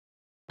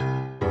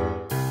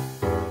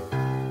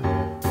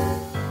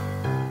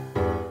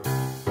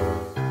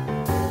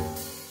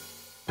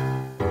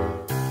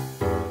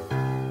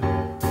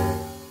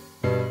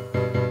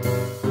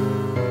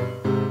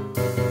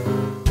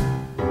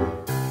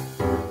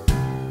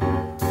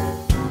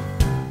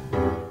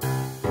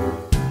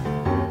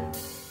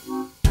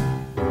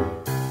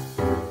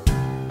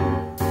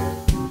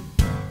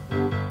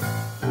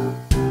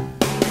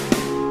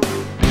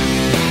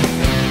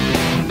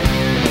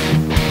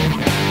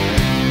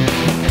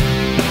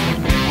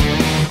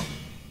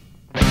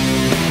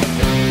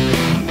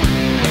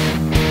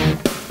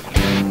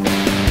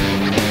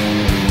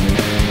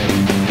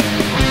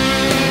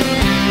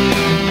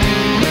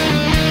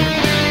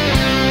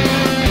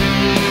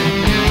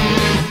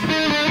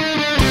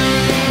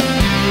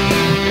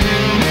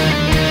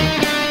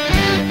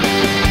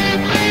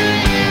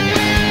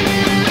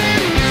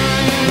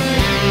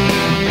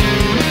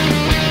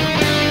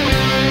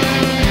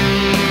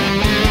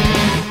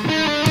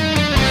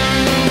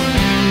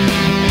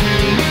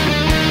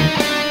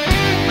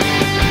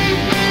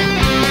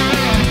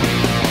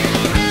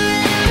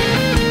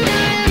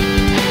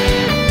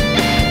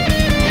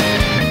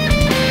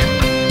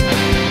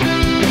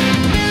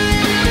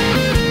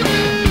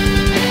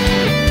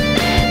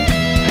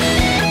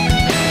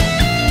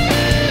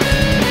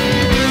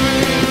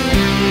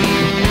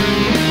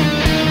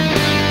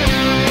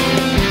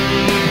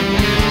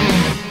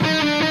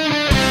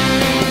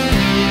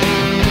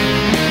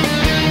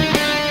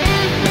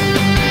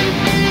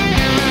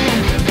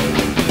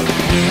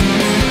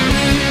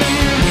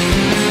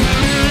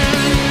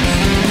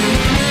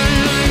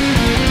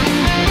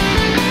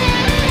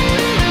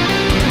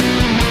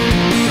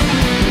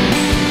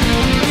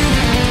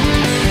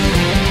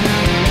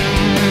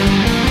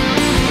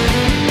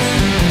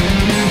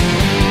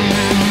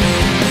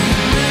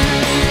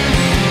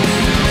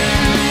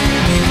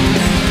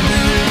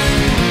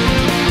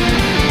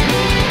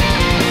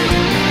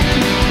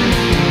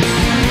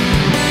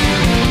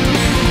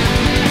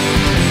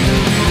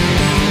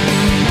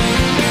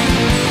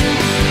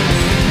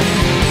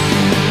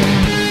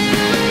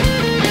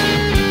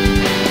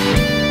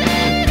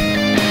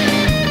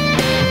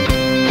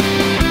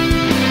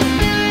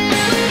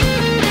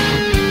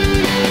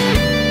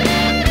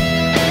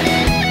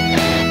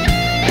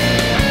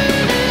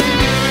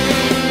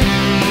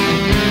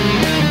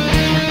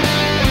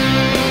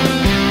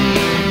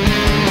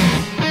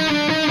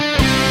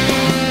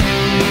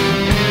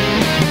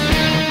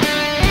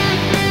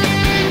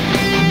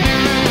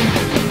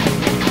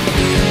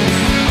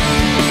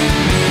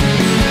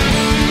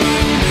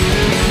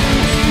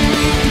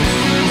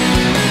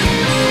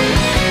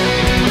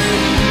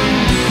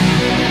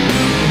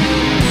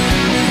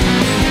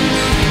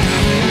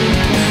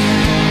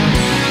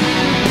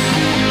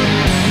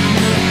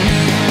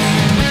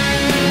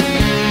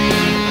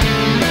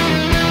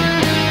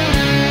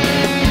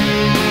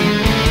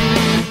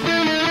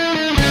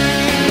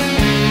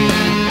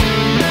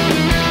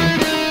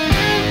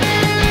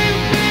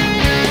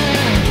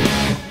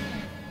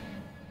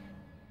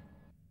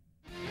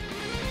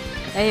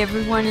Hey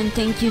everyone, and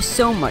thank you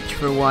so much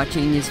for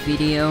watching this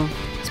video.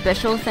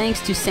 Special thanks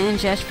to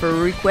Sanjesh for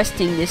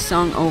requesting this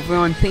song over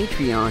on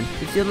Patreon.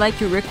 If you'd like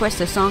to request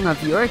a song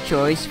of your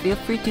choice, feel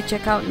free to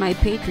check out my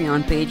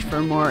Patreon page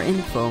for more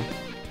info.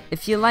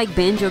 If you like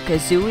Banjo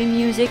Kazooie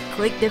music,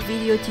 click the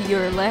video to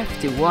your left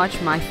to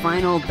watch my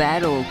final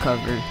battle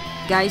cover.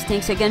 Guys,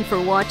 thanks again for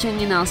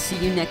watching, and I'll see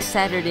you next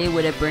Saturday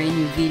with a brand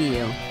new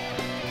video.